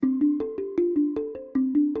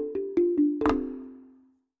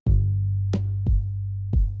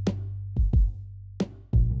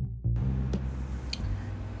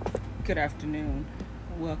Good afternoon.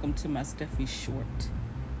 Welcome to my Steffi Short.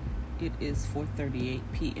 It is 4:38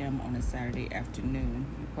 p.m. on a Saturday afternoon.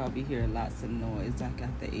 You probably hear lots of noise. I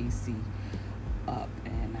got the AC up,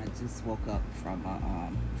 and I just woke up from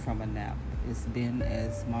a nap. It's been,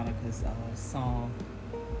 as Monica's song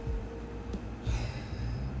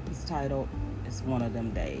is titled, "It's One of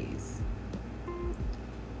Them Days."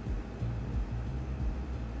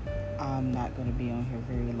 I'm not going to be on here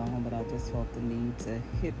very long, but I just felt the need to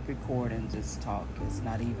hit record and just talk. It's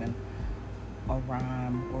not even a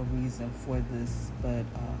rhyme or reason for this, but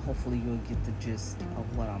hopefully you'll get the gist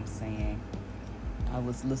of what I'm saying. I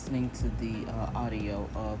was listening to the audio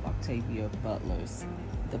of Octavia Butler's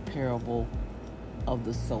The Parable of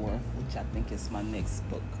the Sower, which I think is my next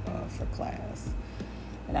book for class.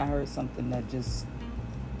 And I heard something that just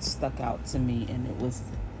stuck out to me, and it was,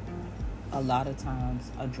 a lot of times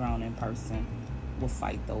a drowning person will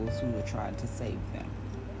fight those who are trying to save them.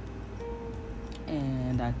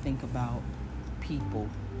 And I think about people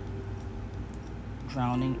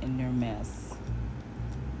drowning in their mess,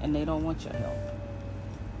 and they don't want your help.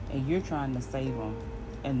 And you're trying to save them,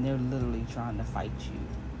 and they're literally trying to fight you.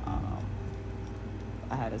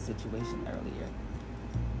 I had a situation earlier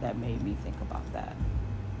that made me think about that.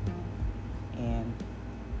 And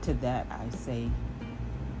to that I say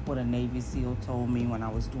what a Navy SEAL told me when I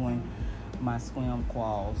was doing my swim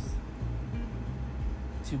quals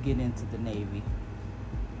to get into the Navy.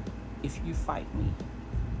 If you fight me,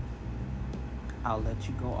 I'll let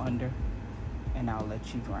you go under and I'll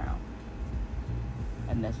let you drown.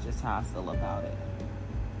 And that's just how I feel about it.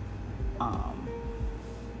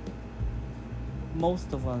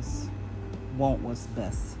 Most of us want what's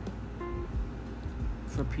best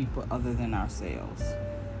for people other than ourselves.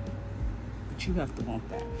 But you have to want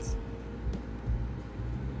that.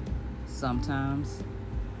 Sometimes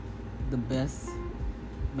the best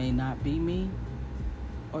may not be me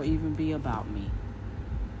or even be about me.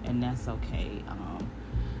 And that's okay.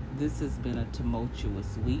 This has been a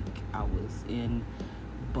tumultuous week. I was in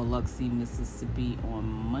Biloxi, Mississippi on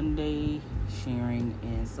Monday, sharing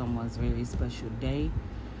in someone's very special day.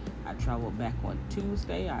 I traveled back on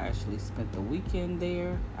Tuesday. I actually spent the weekend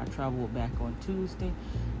there. I traveled back on Tuesday,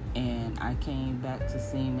 and I came back to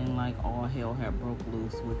seeming like all hell had broke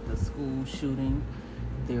loose with the school shooting.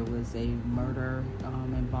 There was a murder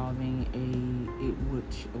involving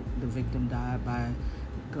which the victim died by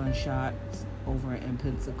gunshots over in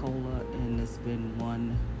Pensacola, and it's been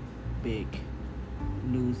one big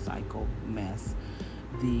news cycle mess.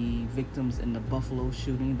 The victims in the Buffalo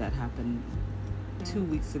shooting that happened 2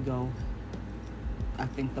 weeks ago, I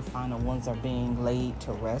think the final ones are being laid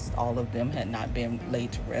to rest. All of them had not been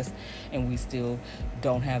laid to rest, and we still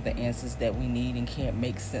don't have the answers that we need and can't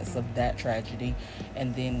make sense of that tragedy.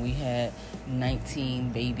 And then we had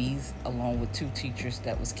 19 babies along with 2 teachers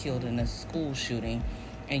that was killed in a school shooting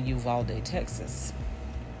in Uvalde, Texas.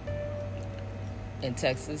 In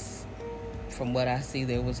Texas, from what I see,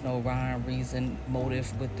 there was no rhyme, reason,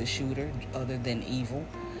 motive with the shooter other than evil.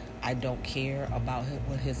 I don't care about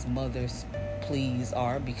what his mother's pleas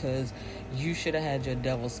are, because you should have had your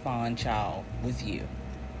devil spawn child with you.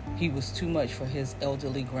 He was too much for his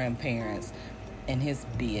elderly grandparents and his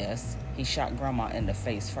BS. He shot grandma in the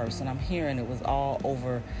face first, and I'm hearing it was all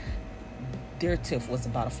over. Their tiff was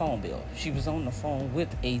about a phone bill. She was on the phone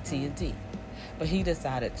with AT&T. But he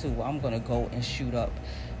decided to, I'm going to go and shoot up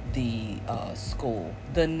the school.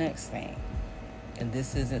 The next thing, and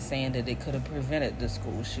this isn't saying that they could have prevented the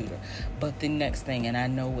school shooter, but the next thing, and I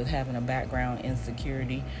know with having a background in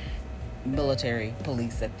security, military,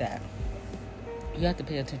 police at that, you have to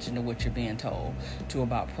pay attention to what you're being told to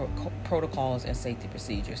about protocols and safety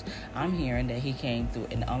procedures. I'm hearing that he came through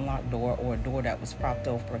an unlocked door or a door that was propped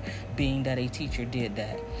open, being that a teacher did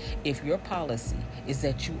that. If your policy is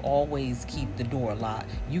that you always keep the door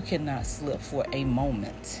locked, you cannot slip for a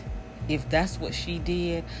moment. If that's what she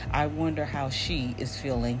did, I wonder how she is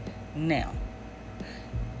feeling now.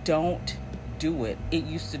 Don't do it. It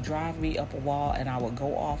used to drive me up a wall, and I would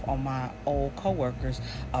go off on my old coworkers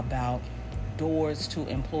about doors to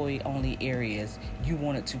employee-only areas. You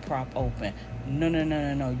want it to prop open.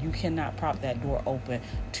 No. You cannot prop that door open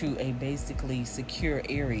to a basically secure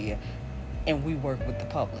area, and we work with the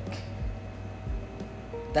public.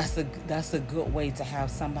 That's a good way to have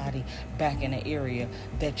somebody back in an area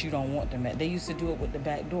that you don't want them at. They used to do it with the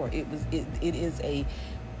back door. It is a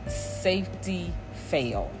safety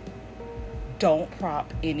fail. Don't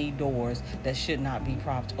prop any doors that should not be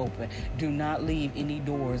propped open. Do not leave any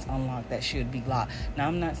doors unlocked that should be locked. Now,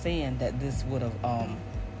 I'm not saying that this would have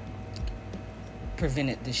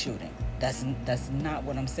prevented the shooting. That's not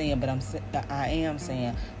what I'm saying, but I am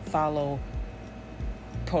saying follow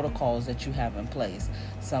protocols that you have in place.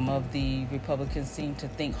 Some of the Republicans seem to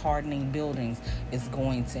think hardening buildings is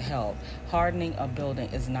going to help. Hardening a building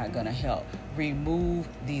is not going to help. Remove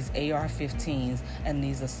these AR-15s and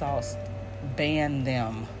these assaults. Ban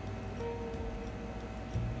them.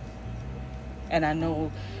 And I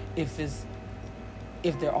know if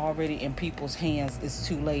they're already in people's hands, it's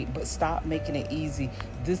too late. But stop making it easy.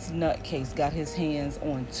 This nutcase got his hands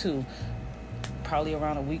on 2 probably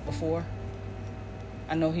around a week before.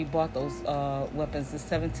 I know he bought those weapons the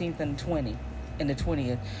 17th and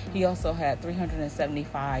 20th. He also had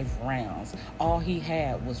 375 rounds. All he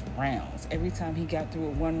had was rounds. Every time he got through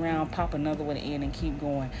with one round, pop another one in and keep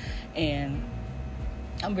going. And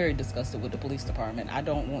I'm very disgusted with the police department. I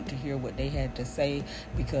don't want to hear what they had to say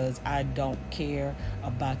because I don't care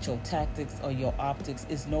about your tactics or your optics.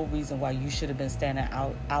 It's no reason why you should have been standing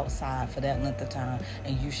outside for that length of time,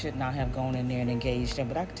 and you should not have gone in there and engaged him.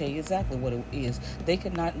 But I can tell you exactly what it is. They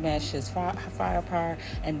could not match his firepower,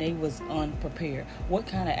 and they was unprepared. What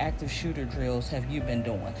kind of active shooter drills have you been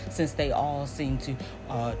doing? Since they all seem to,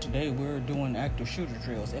 today we're doing active shooter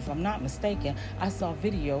drills. If I'm not mistaken, I saw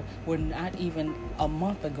video where not even a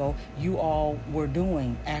month ago you all were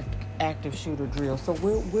doing active shooter drills. So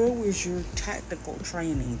where was your tactical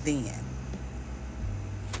training then?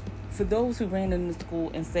 For those who ran into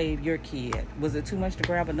school and saved your kid, was it too much to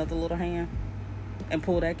grab another little hand and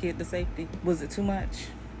pull that kid to safety? Was it too much?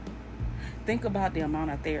 Think about the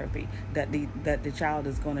amount of therapy that the child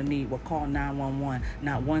is going to need. Will call 911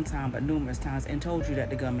 not one time but numerous times and told you that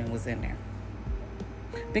the gunman was in there.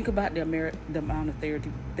 Think about the amount of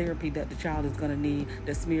therapy that the child is going to need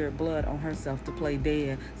that smeared blood on herself to play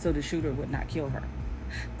dead so the shooter would not kill her.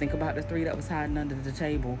 Think about the 3 that was hiding under the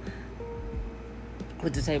table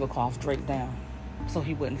with the tablecloth draped down so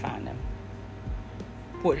he wouldn't find them.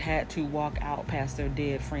 Would had to walk out past their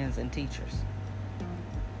dead friends and teachers.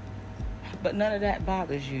 But none of that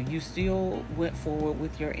bothers you. You still went forward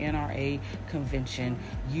with your NRA convention.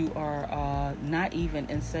 You are not even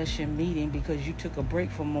in session meeting because you took a break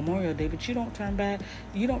from Memorial Day, but you don't turn back.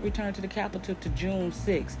 You don't return to the Capitol to June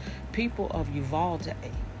 6th. People of Uvalde,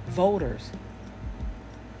 voters,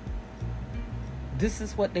 this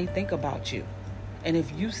is what they think about you. And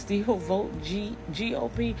if you still vote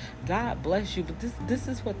GOP, God bless you. But this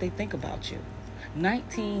is what they think about you.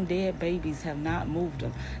 19 dead babies have not moved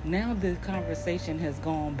them. Now the conversation has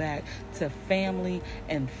gone back to family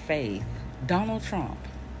and faith. Donald Trump,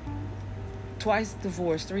 twice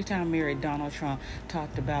divorced, 3-time married Donald Trump,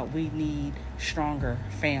 talked about we need stronger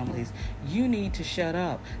families. You need to shut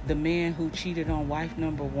up. The man who cheated on wife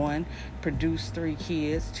number 1 produced 3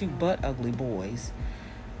 kids, 2 butt ugly boys,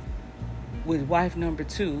 with wife number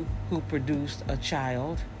 2 who produced a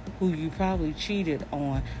child who you probably cheated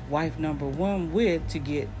on wife number 1 with to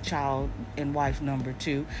get child and wife number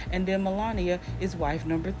 2. And then Melania is wife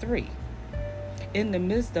number 3. In the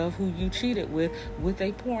midst of who you cheated with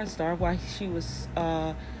a porn star while she was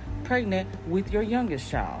pregnant with your youngest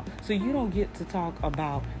child. So you don't get to talk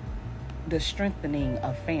about the strengthening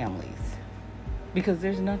of families because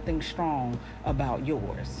there's nothing strong about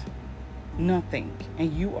yours. Nothing.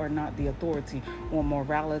 And you are not the authority on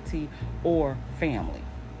morality or family.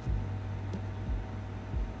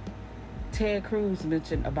 Ted Cruz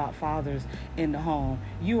mentioned about fathers in the home.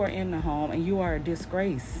 You are in the home and you are a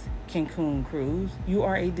disgrace, Cancun Cruz. You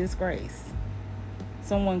are a disgrace.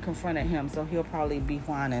 Someone confronted him, so he'll probably be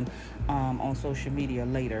whining on social media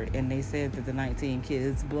later. And they said that the 19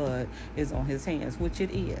 kids' blood is on his hands, which it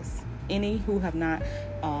is. Any who have not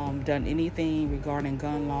done anything regarding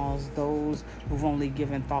gun laws, those who've only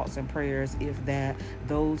given thoughts and prayers, if that,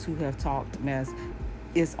 those who have talked mess,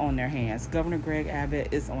 it's on their hands. Governor Greg Abbott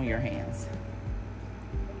is on your hands.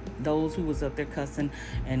 Those who was up there cussing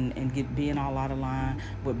and being all out of line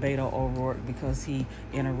with Beto O'Rourke because he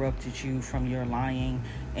interrupted you from your lying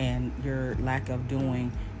and your lack of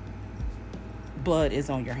doing, blood is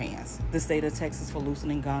on your hands. The state of Texas for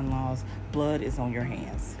loosening gun laws, blood is on your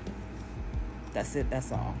hands. That's it.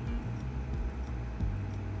 That's all.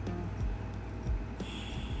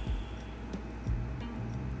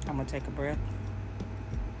 I'm going to take a breath.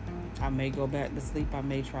 I may go back to sleep. I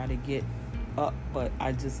may try to get up, but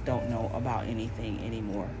I just don't know about anything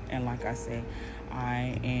anymore. And like I say,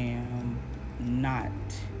 I am not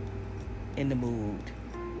in the mood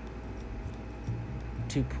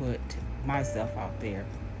to put myself out there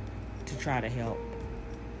to try to help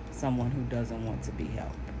someone who doesn't want to be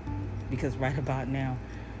helped. Because right about now,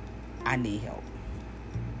 I need help.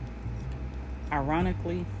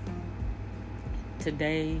 Ironically,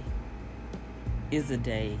 today is a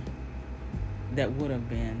day that would have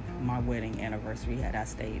been my wedding anniversary had I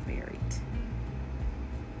stayed married.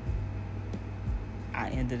 I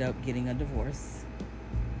ended up getting a divorce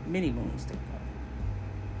many moons ago.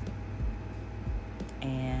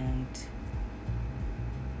 And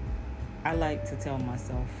I like to tell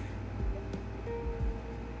myself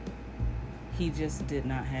he just did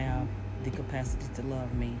not have the capacity to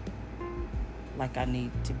love me like I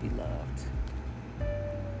need to be loved.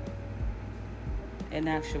 In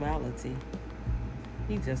actuality,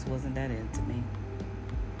 he just wasn't that into me.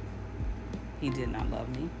 He did not love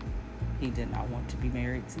me. He did not want to be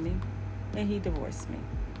married to me. And he divorced me.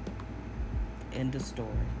 End of story.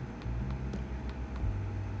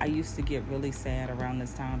 I used to get really sad around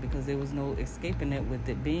this time because there was no escaping it with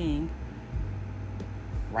it being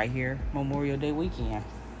right here, Memorial Day weekend.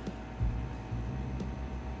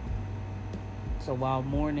 So while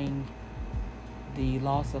mourning the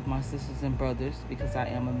loss of my sisters and brothers, because I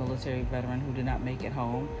am a military veteran who did not make it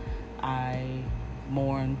home, I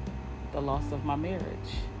mourn the loss of my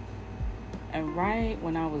marriage. And right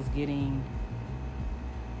when I was getting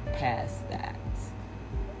past that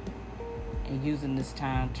and using this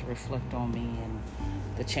time to reflect on me and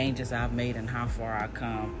the changes I've made and how far I've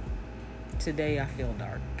come, today I feel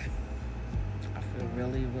dark. I feel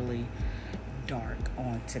really, really dark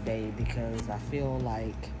on today because I feel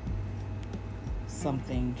like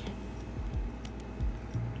something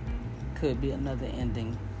could be another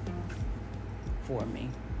ending for me.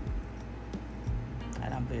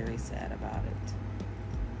 And I'm very sad about it.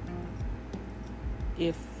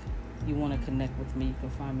 If you want to connect with me, you can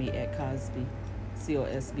find me at Cosby,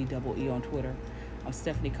 COSBEE on Twitter. I'm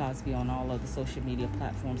Stephanie Cosby on all other social media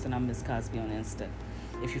platforms, and I'm Miss Cosby on Insta.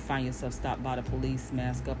 If you find yourself stopped by the police,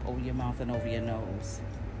 mask up over your mouth and over your nose.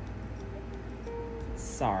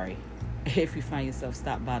 Sorry. If you find yourself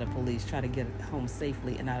stopped by the police, try to get home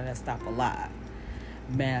safely and out of that stop alive.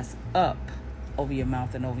 Mask up over your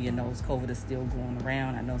mouth and over your nose. COVID is still going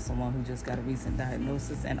around. I know someone who just got a recent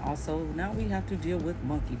diagnosis, and also now we have to deal with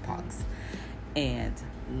monkeypox. And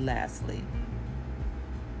lastly,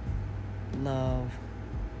 love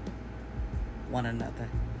one another.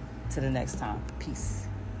 Till the next time, peace.